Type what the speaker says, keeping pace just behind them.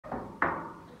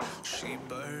She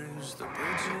burns the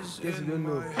bridges Guess you don't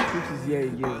know. in Chips is here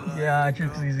again. Yeah,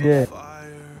 Chips is here.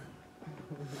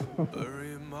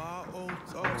 Bury my old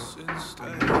thoughts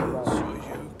instead, so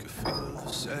you can feel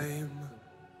the same.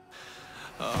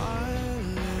 I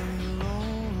live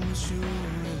alone with you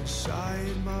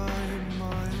inside my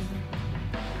mind.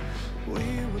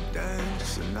 We would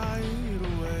dance the night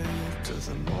away to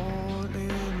the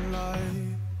morning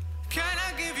light. Can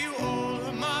I give you all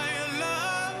of my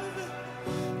love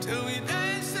till we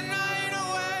dance the night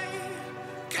away?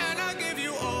 Can I give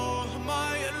you all of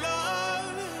my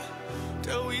love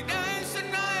till we dance the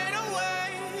night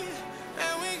away?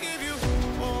 And we give you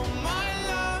all my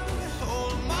love,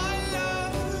 all my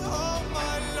love, all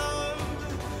my love.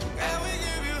 And we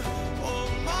give you all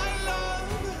my love,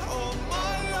 all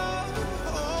my love,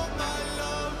 all my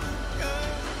love. Yeah,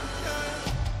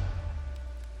 yeah.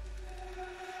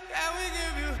 And we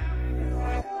give you.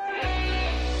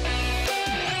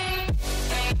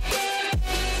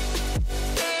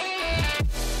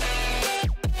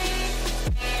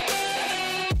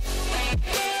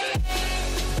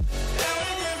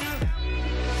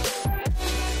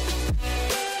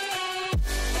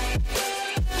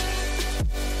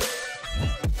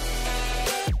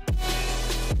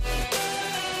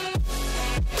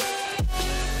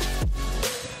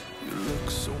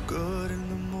 So good in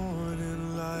the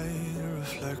morning light,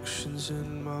 reflections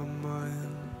in my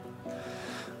mind.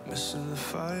 Missing the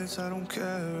fights, I don't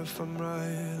care if I'm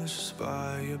right, let's just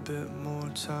buy a bit more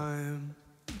time.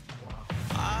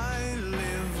 I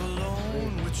live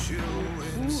alone with you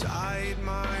inside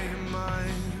my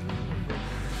mind.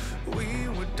 We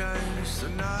would dance the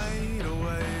night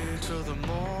away till the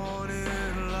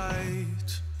morning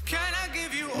light. Can I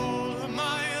give you all of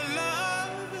my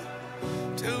love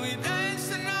till we dance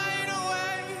the night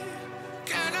away?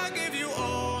 Can I give you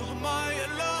all of my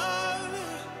love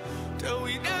till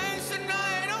we dance the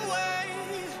night away?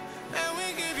 And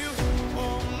we give you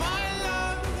all my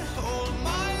love, all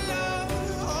my love,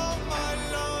 all my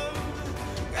love.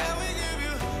 And we give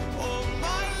you all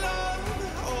my love,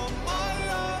 all my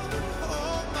love,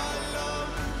 all my love.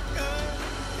 Yeah,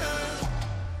 yeah.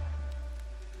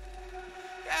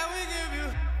 And we give you.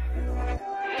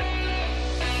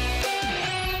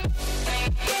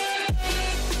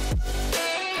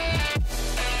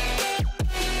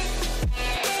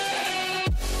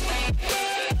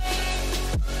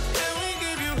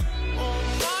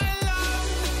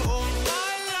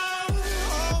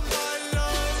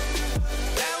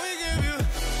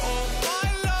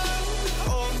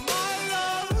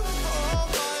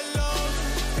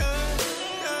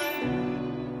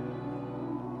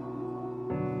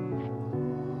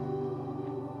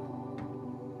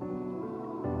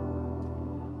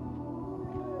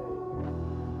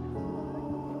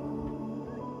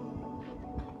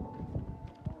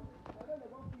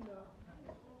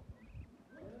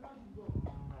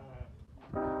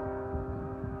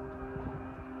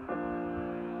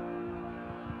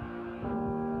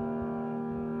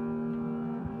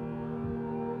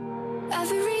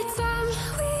 Every time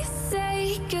we say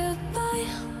goodbye,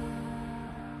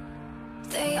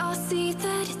 they all see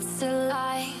that it's a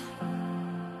lie.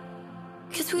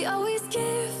 'Cause we always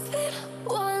give it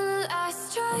one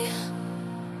last try.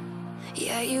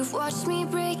 Yeah, you've watched me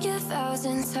break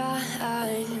 1,000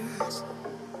 times.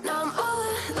 Now I'm all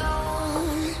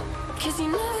alone, 'cause you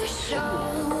never show.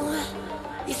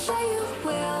 You say you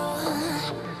will,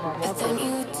 but then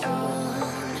you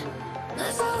don't.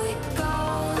 That's how it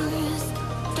goes.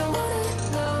 Don't wanna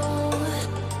know.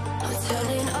 I'm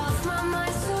turning off my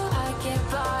mind so I get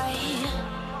by.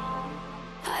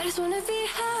 I just wanna be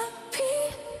happy,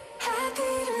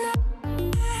 happy tonight.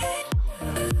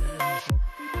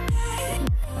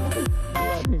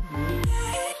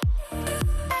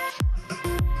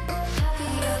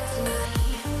 Happier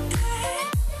tonight.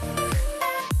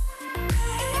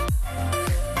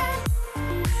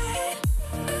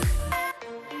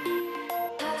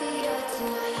 Happier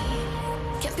tonight.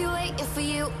 Can't be waiting for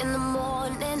you in the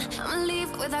morning. I'ma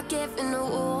leave without giving a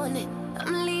warning.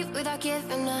 I'ma leave without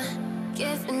giving a.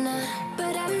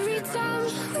 But every time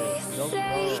we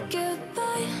say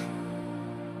goodbye,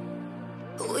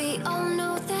 we all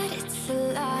know that it's a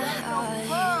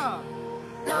lie.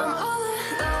 Now I'm all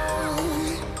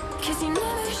alone, 'cause you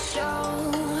never show.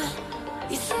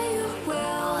 You say you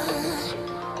will,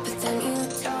 but then you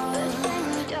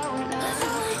don't. That's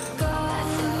how it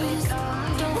goes.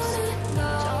 Don't wanna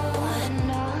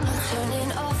know. I'm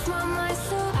turning off my mind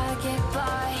so I get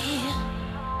by.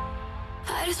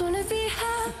 I just wanna be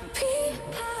happy,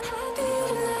 happy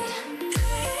tonight.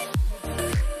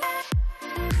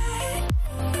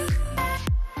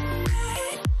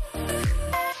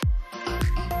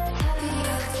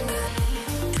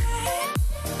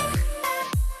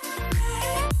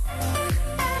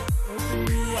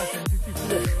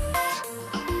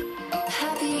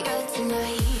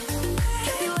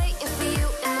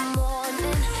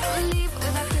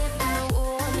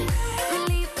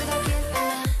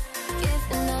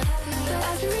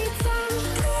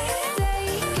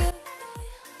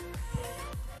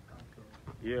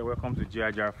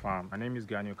 GIGRFarm. My name is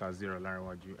Abeokuta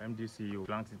Ogun-State, MD CEO,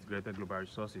 Glanks Intergrated Global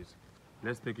Resources.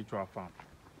 Let's take you to our farm.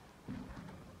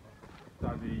 These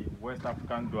are the West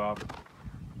African dwarf,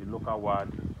 the local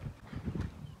ward.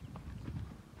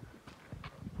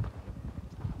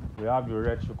 We have the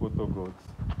red Sokoto goats.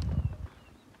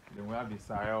 Then we have the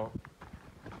Sahel.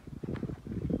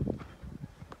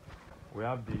 We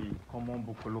have the common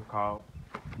buffalo cow.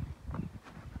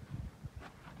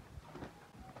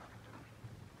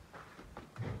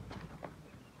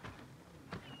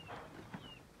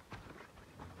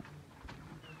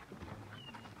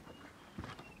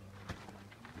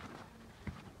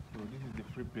 So this is the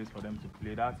free place for them to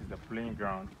play. That is the playing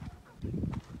ground.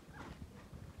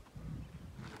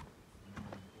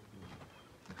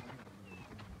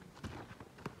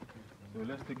 So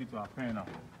let's take it to our pen now.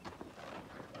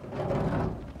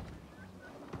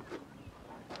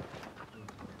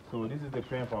 So this is the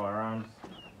pen for our rams.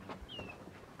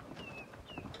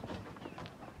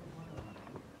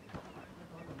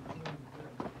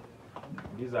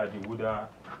 These are the Wooder,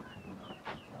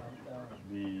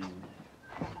 the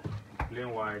plain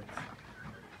white,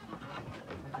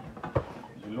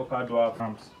 the local dwarf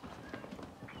rams.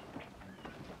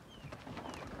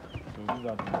 So these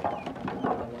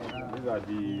are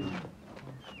the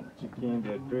chicken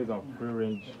that graze on free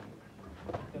range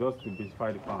just to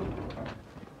beautify the farm.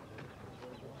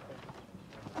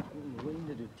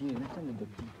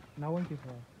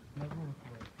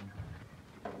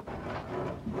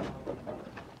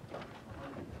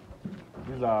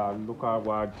 These are local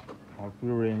wag on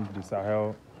free range, the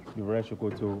Sahel, the red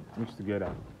Sokoto mixed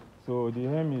together. So the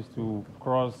aim is to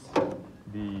cross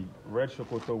the red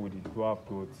Sokoto with the dwarf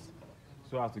goats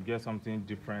so as to get something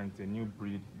different, a new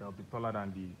breed that will be taller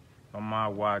than the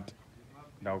normal wad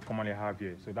that we commonly have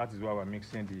here. So that is why we're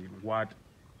mixing the wad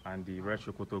and the red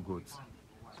Sokoto goats.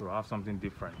 So I have something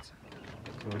different.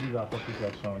 So these are puppy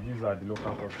section. These are the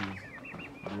local puppies.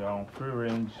 They are on free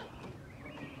range.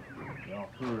 They are on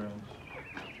free range.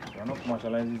 We are not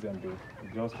commercializing them though.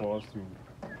 It's just for us to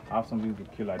have something to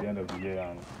kill at the end of the year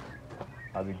and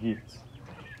as a gift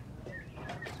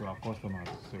to our customers.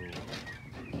 So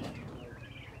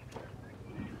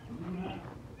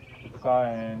car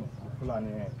and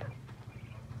Fulani hen.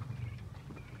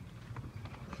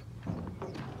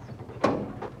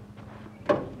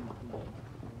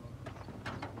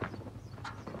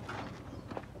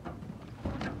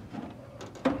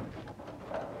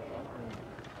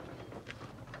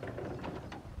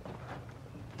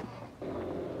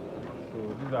 So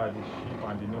these are the sheep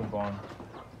and the newborn.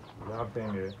 We have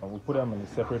them here. And we put them in a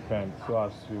separate pen so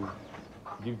as to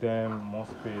give them more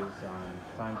space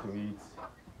and time to eat.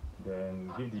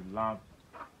 Then give the lamb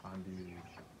and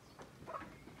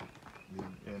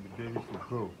the babies to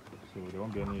grow, so there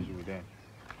won't be any issue with them.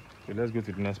 So let's go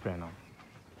to the next pen now.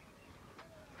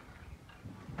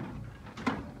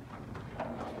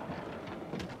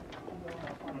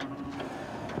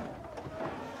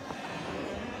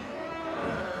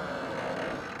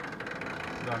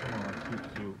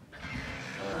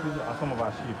 These are some of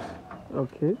our sheep.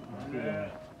 Okay.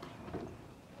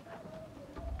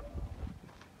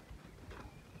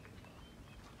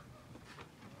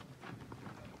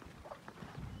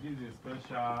 This is a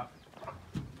special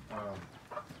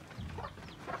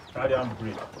Italian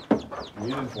breed. We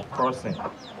use it for crossing,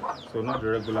 so not the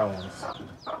regular ones.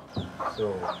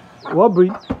 So What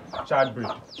breed? child breed.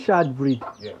 Child breed.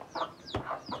 Yeah.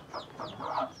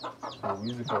 So we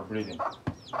use it for breeding.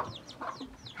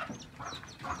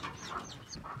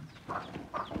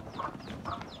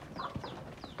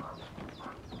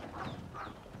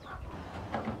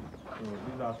 So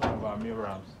these are some of our male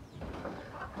rams.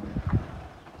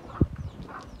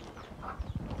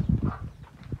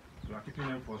 We are keeping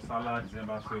them for Salah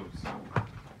December sales.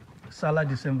 Salah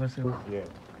December sale. Yeah.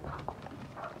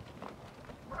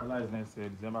 Salah is next year,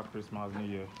 December, Christmas, New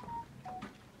Year.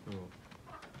 So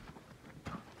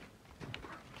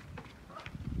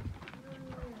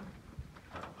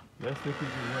let's take it to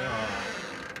where our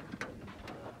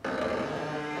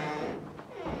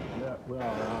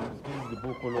rams. This is the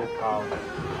buffalo cow.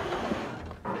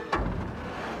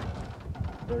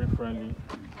 Very friendly.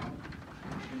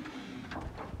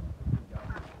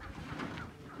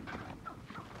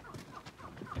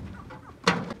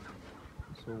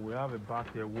 So we have a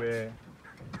back here where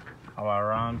our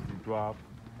rams, the dwarf,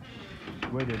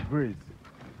 where they graze.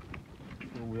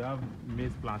 So we have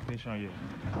maize plantation here.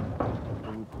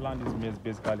 So we plant this maize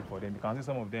basically for them. You can see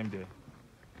some of them there.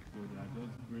 So they are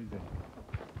just grazing.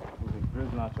 So they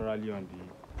graze naturally on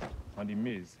the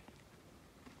maize.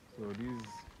 So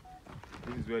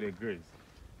this is where they graze.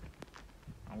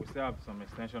 And we still have some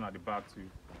extension at the back too.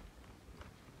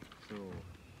 So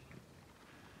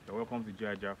you're welcome to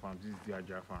GIGRFarm. This is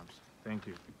GIGRFarm. Thank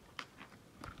you.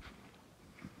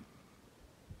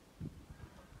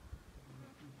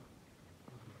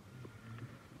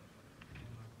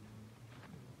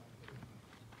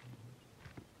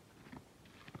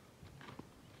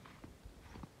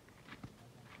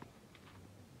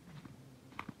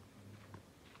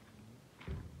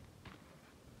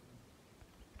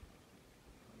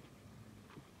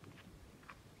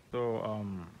 So,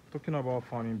 talking about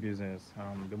farming business,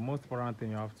 the most important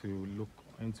thing you have to look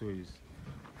into is,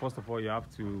 first of all, you have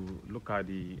to look at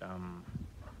the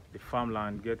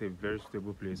farmland, get a very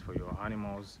suitable place for your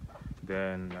animals.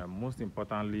 Then, most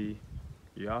importantly,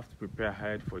 you have to prepare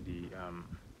ahead for the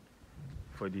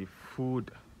food,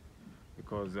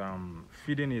 because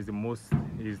feeding is the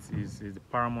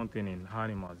paramount thing in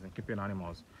animals and keeping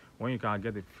animals. When you can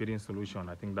get a feeding solution,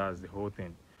 I think that's the whole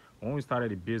thing. When we started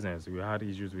the business, we had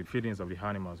issues with feedings of the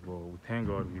animals, but thank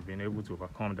God we've been able to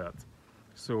overcome that.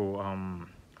 So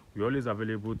we're always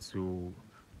available to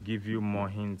give you more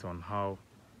hints on how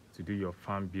to do your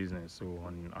farm business. So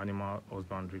on animal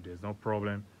husbandry, there's no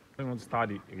problem. When you want to start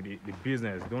the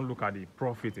business, don't look at the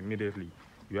profit immediately.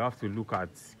 You have to look at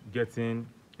getting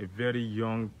a very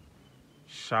young,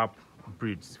 sharp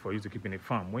breeds for you to keep in a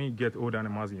farm. When you get old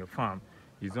animals in your farm,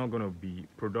 it's not going to be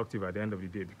productive at the end of the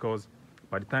day, because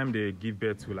by the time they give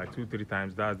birth to like 2-3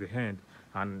 times, that's the end.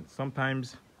 And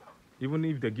sometimes, even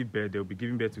if they give birth, they'll be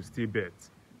giving birth to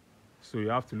stillbirths. So you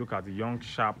have to look at the young,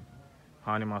 sharp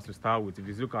animals to start with. If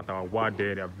you look at our wild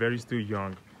there, they are very still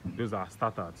young. Those are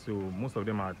starters. So most of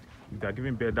them are, if they're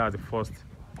giving birth, that's the first,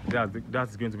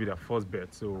 that's going to be their first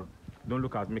birth. So don't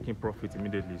look at making profit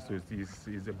immediately. So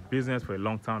it's a business for a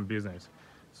long-term business.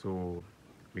 So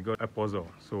we got a puzzle.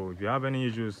 So if you have any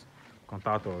issues,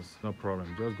 contact us, no problem.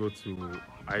 Just go to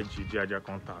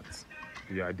Gigrcontact.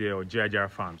 We are there, or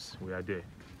GIGRFarms. We are there.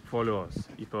 Follow us,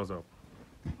 hit us up.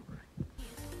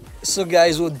 So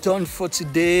guys, we're done for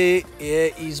today.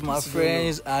 Here is my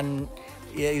friends, and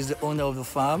here is the owner of the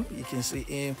farm. You can see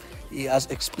him. He has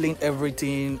explained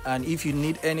everything, and if you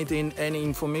need anything, any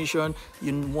information,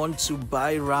 you want to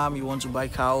buy ram, you want to buy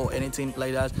cow, anything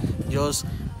like that, just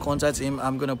contact him.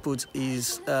 I'm gonna put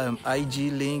his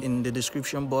IG link in the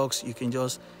description box. You can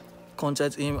just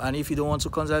contact him, and if you don't want to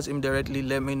contact him directly,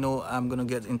 let me know. I'm gonna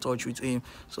get in touch with him.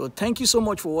 So thank you so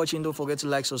much for watching. Don't forget to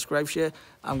like, subscribe, share.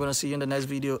 I'm gonna see you in the next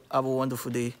video. Have a wonderful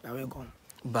day. You're welcome.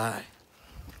 Bye.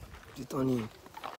 Returning.